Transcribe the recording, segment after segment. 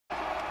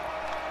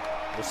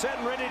We're set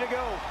and ready to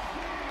go.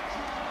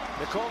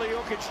 Nikola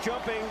Jokic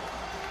jumping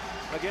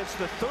against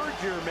the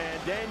third-year man,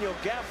 Daniel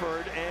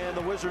Gafford, and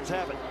the Wizards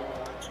have it.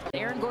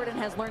 Aaron Gordon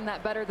has learned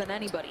that better than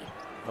anybody.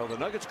 Well, the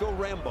Nuggets go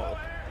Rambo.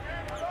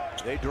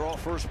 They draw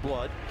first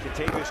blood.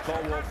 Kentavious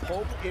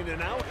Caldwell-Pope in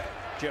and out.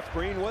 Jeff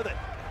Green with it.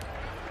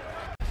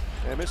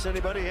 Did I miss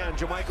anybody? And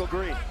Jermichael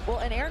Green. Well,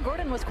 and Aaron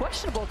Gordon was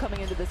questionable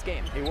coming into this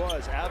game. He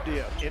was.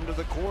 Avdia into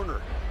the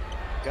corner.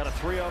 Got a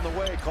three on the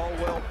way.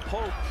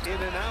 Caldwell-Pope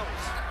in and out.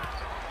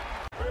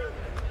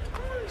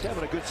 He's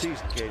having a good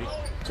season, Katie.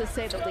 To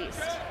say the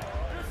least.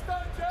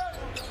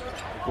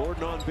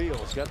 Gordon on Beal.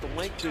 He's got the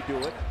length to do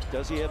it.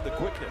 Does he have the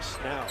quickness?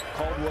 Now,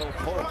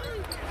 Caldwell-Pope.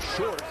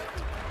 Short.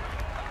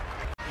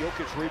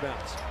 Jokic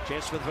rebounds.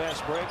 Chance for the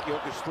fast break.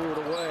 Jokic threw it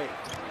away.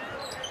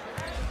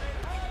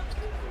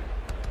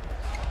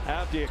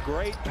 Avdia,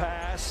 great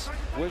pass.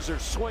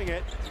 Wizards swing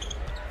it.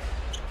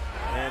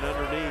 And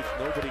underneath,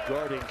 nobody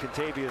guarding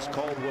Kentavious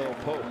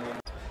Caldwell-Pope.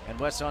 And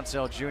Wes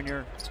Unseld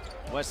Jr.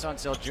 Wes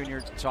Unseld Jr.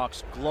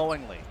 talks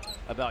glowingly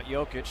about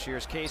Jokic.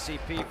 Here's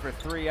KCP for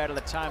three out of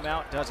the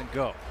timeout. Doesn't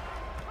go.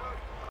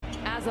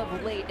 As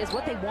of late is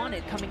what they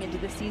wanted coming into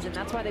the season.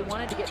 That's why they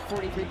wanted to get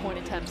 43-point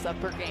attempts up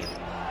per game.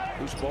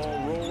 Loose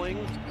ball rolling.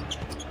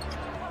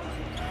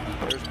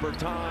 There's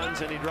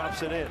Bertans, and he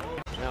drops it in.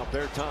 Now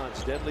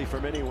Bertans, deadly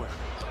from anywhere.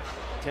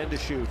 10 to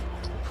shoot.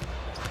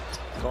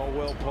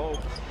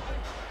 Caldwell-Pope.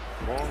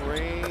 Long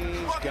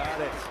range,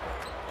 got it.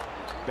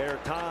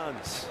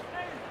 Bertans.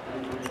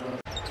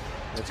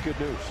 That's good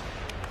news.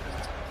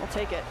 We'll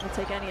take it. We'll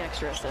take any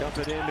extra assist. Dump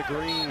it into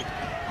Green.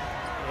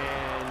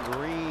 And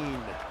Green.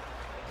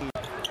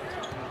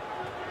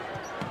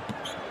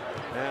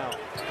 Now,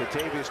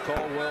 Kentavious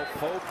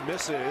Caldwell-Pope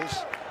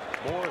misses.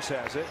 Morris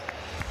has it.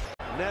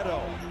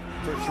 Neto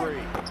for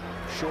three.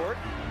 Short.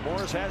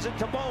 Morris has it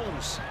to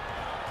Bones.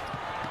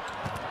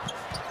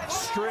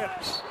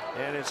 Stripped.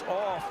 And it's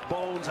off.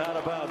 Bones out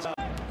of bounds.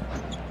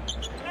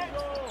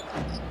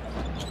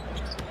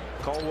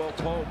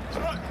 Caldwell-Pope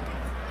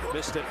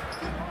missed it.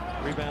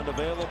 Rebound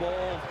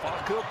available.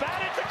 Facu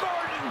batted to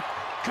Gordon.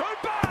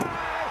 Goodbye.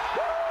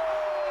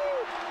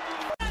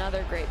 Woo!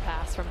 Another great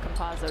pass from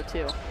Campazzo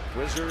too.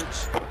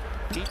 Wizards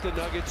beat the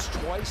Nuggets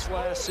twice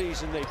last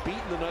season. They've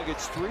beaten the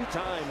Nuggets 3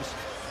 times.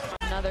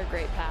 Another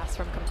great pass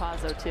from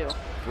Campazzo too.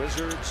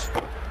 Wizards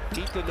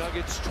beat the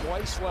Nuggets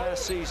twice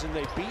last season.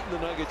 They've beaten the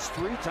Nuggets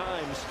 3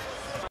 times.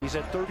 He's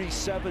at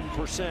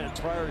 37%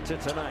 prior to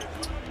tonight.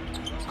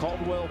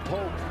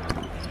 Caldwell-Pope.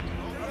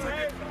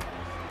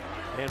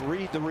 And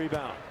Reed the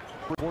rebound.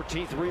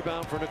 14th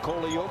rebound for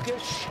Nikola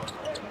Jokic.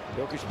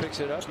 Jokic picks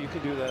it up. You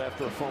can do that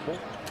after a fumble.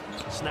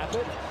 Snap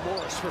it.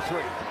 Morris for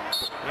three.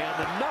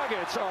 And the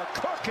Nuggets are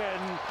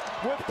cooking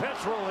with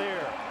petrol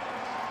here.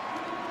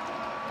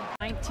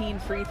 19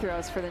 free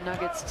throws for the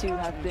Nuggets too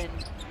have been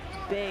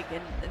big,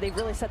 and they've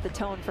really set the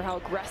tone for how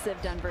aggressive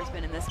Denver's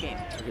been in this game.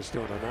 Nuggets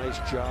doing a nice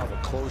job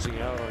of closing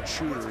out on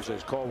shooters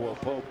as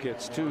Caldwell-Pope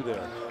gets 2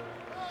 there.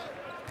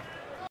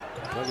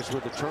 Nuggets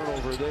with the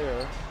turnover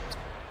there.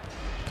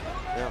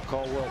 Now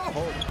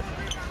Caldwell-Pope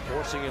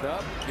forcing it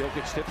up.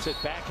 Jokic tips it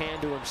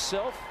backhand to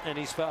himself, and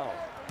he's fouled.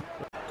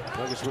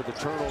 Nuggets with the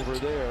turnover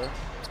there.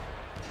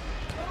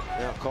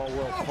 Now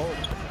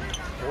Caldwell-Pope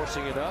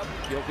forcing it up.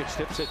 Jokic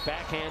tips it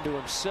backhand to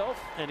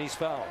himself, and he's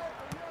fouled.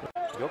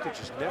 Jokic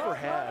has never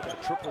had a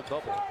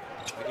triple-double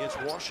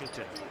against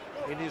Washington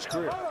in his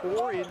career,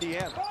 or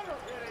Indiana.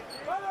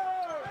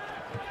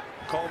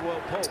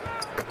 Caldwell-Pope.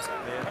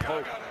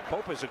 And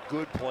Pope is a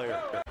good player.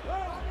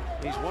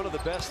 He's one of the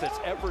best that's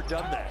ever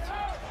done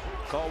that.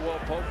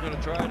 Caldwell-Pope going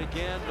to try it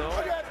again. No.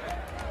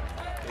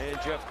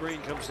 And Jeff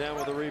Green comes down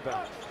with a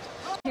rebound.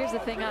 Here's the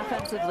thing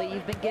offensively.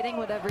 You've been getting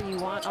whatever you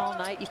want all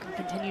night. You can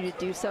continue to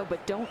do so,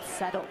 but don't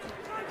settle.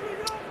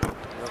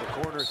 Another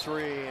corner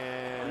three,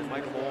 and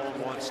Michael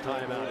Malone wants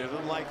timeout. It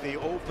looked like the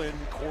open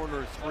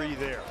corner three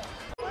there.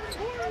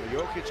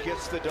 Jokic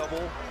gets the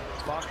double.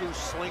 Facu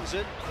slings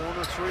it.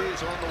 Corner three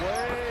is on the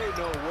way.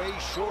 No, way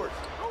short.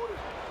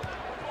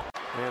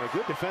 And a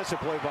good defensive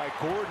play by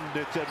Gordon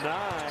to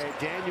deny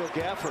Daniel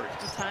Gafford.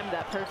 He timed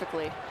that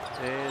perfectly.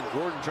 And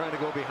Gordon trying to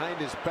go behind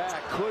his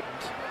back, couldn't.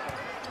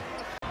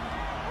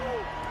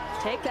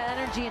 Take that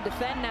energy and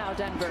defend now,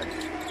 Denver.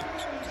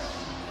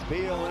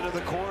 Beal into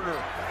the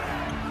corner.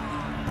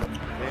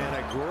 And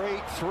a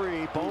great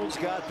three. Bones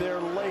got there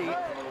late.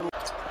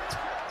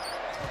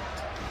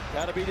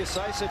 Got to be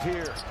decisive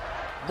here.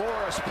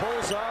 Morris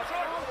pulls up.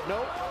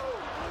 Nope.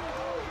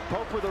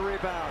 Pope with a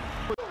rebound.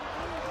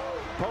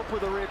 Pope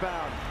with a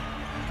rebound.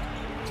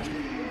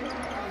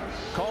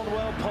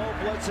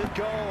 Caldwell-Pope lets it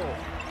go.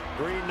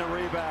 Green the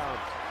rebound.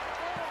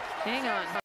 Hang on.